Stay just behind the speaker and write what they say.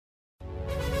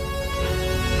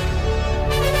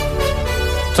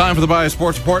Time for the Bias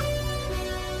Sports Report.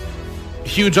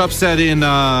 Huge upset in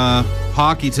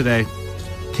hockey today.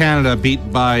 Canada beat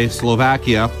by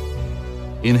Slovakia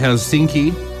in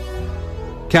Helsinki.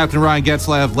 Captain Ryan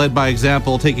Getzlaf led by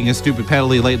example, taking a stupid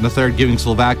penalty late in the third, giving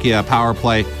Slovakia a power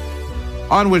play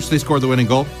on which they scored the winning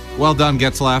goal. Well done,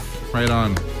 Getzlaf. Right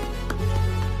on.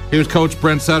 Here's Coach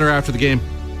Brent Sutter after the game.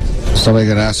 Somebody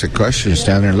gonna ask a question,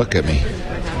 stand there and look at me.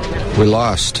 We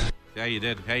lost. Yeah, you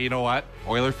did. Hey, you know what?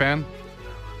 Oiler fan?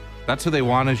 That's who they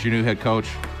want as your new head coach.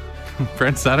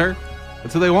 Brent Sutter?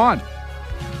 That's who they want.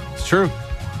 It's true.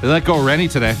 They let go Rennie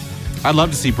today. I'd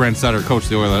love to see Brent Sutter coach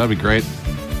the Oilers. That'd be great.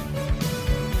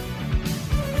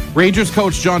 Rangers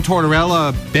coach John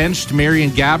Tortorella benched Marian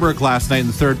Gaborik last night in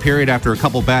the third period after a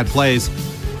couple bad plays.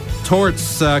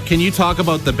 Torts, can you talk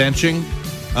about the benching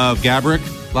of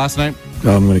Gaborik last night?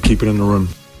 I'm going to keep it in the room.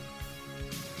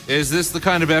 Is this the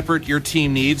kind of effort your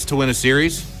team needs to win a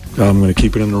series? I'm going to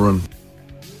keep it in the room.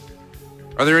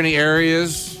 Are there any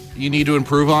areas you need to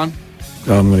improve on?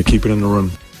 I'm going to keep it in the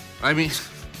room. I mean,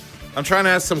 I'm trying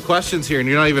to ask some questions here, and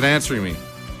you're not even answering me.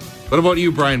 What about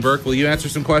you, Brian Burke? Will you answer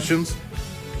some questions?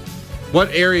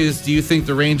 What areas do you think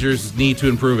the Rangers need to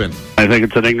improve in? I think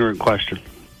it's an ignorant question,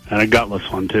 and a gutless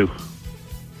one, too.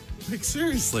 Like,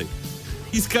 seriously.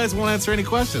 These guys won't answer any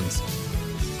questions.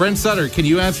 Brent Sutter, can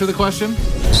you answer the question?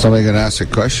 Somebody gonna ask a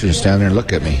question, stand there and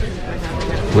look at me.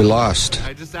 We lost.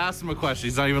 I just asked him a question.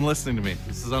 He's not even listening to me.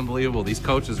 This is unbelievable. These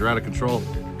coaches are out of control.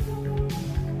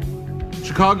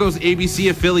 Chicago's ABC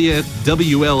affiliate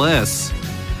WLS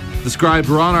described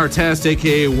Ron Artest,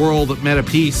 a.k.a. World Meta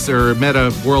Peace, or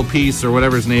Meta World Peace, or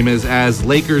whatever his name is, as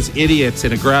Lakers idiots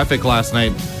in a graphic last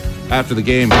night after the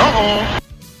game. Uh-oh.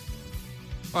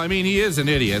 Well, I mean, he is an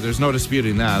idiot. There's no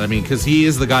disputing that. I mean, because he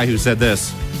is the guy who said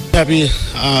this. Happy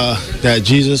that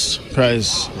Jesus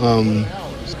Christ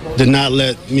did not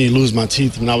let me lose my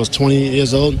teeth when I was 20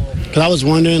 years old. Because I was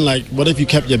wondering, like, what if you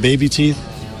kept your baby teeth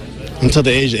until the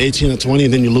age of 18 or 20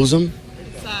 and then you lose them?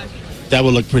 That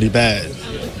would look pretty bad.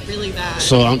 That would look really bad.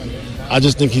 So I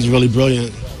just think he's really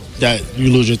brilliant that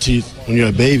you lose your teeth when you're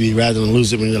a baby rather than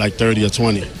lose it when you're like 30 or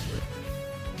 20.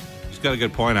 He's got a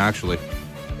good point, actually.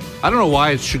 I don't know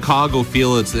why Chicago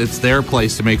feel it's their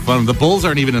place to make fun of. The Bulls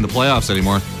aren't even in the playoffs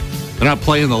anymore. They're not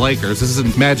playing the Lakers. This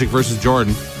isn't Magic versus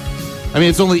Jordan. I mean,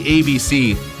 it's only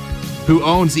ABC who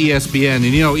owns ESPN. And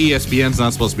you know ESPN's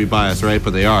not supposed to be biased, right?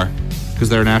 But they are, because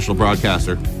they're a national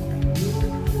broadcaster.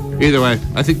 Either way,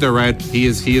 I think they're right. He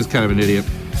is kind of an idiot.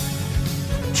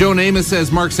 Joe Namath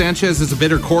says Mark Sanchez is a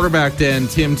better quarterback than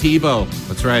Tim Tebow.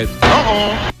 That's right.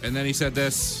 Uh-oh. And then he said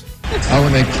this. I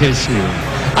want to kiss you.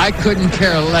 I couldn't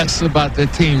care less about the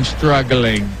team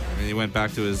struggling. And he went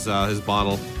back to his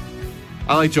bottle.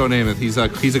 I like Joe Namath. He's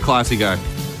a classy guy.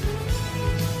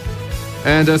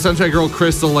 And SUNshine Girl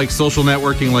Krystal likes social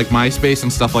networking like MySpace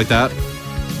and stuff like that.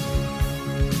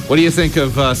 What do you think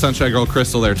of SUNshine Girl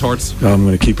Krystal there, Torts? I'm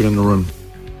going to keep it in the room.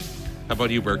 How about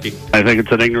you, Berkey? I think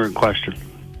it's an ignorant question,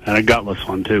 and a gutless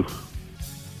one, too.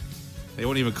 They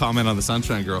won't even comment on the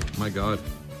SUNshine Girl. My God.